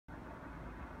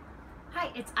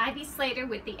it's Ivy Slater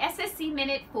with the SSC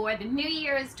Minute for the New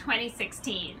Year's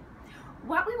 2016.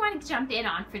 What we want to jump in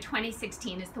on for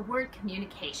 2016 is the word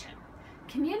communication.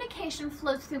 Communication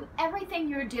flows through everything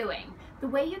you're doing. The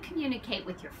way you communicate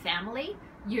with your family,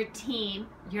 your team,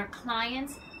 your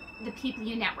clients, the people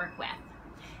you network with.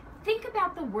 Think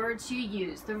about the words you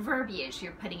use, the verbiage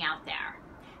you're putting out there.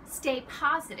 Stay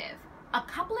positive. A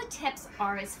couple of tips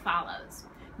are as follows.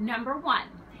 Number one,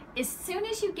 as soon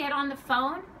as you get on the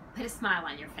phone, put a smile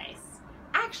on your face.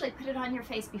 Actually, put it on your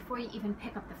face before you even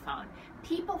pick up the phone.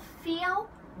 People feel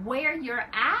where you're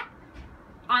at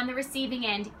on the receiving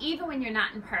end, even when you're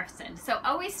not in person. So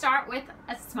always start with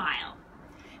a smile.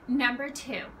 Number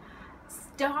two,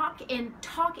 talk in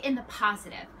the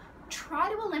positive.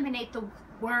 Try to eliminate the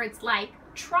words like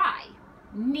try,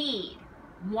 need,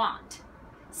 want.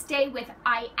 Stay with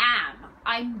I am,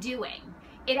 I'm doing.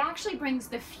 It actually brings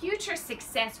the future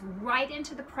success right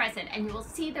into the present, and you will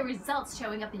see the results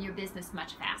showing up in your business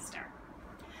much faster.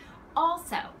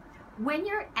 Also, when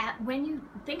you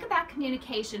think about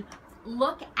communication,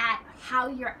 look at how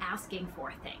you're asking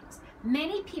for things.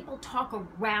 Many people talk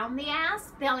around the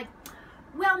ask. They're like,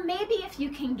 well, maybe if you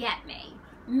can get me.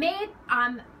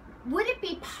 Would it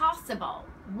be possible?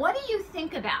 What do you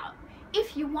think about?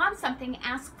 If you want something,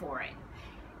 ask for it.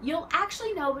 You'll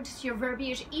actually notice your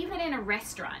verbiage even in a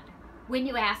restaurant when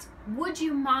you ask, would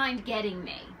you mind getting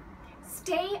me?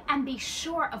 Stay and be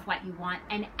sure of what you want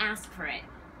and ask for it.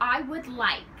 I would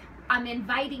like, I'm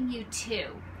inviting you to.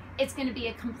 It's going to be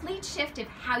a complete shift of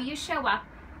how you show up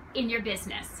in your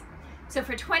business. So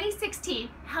for 2016,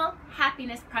 health,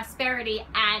 happiness, prosperity,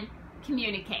 and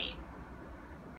communicate.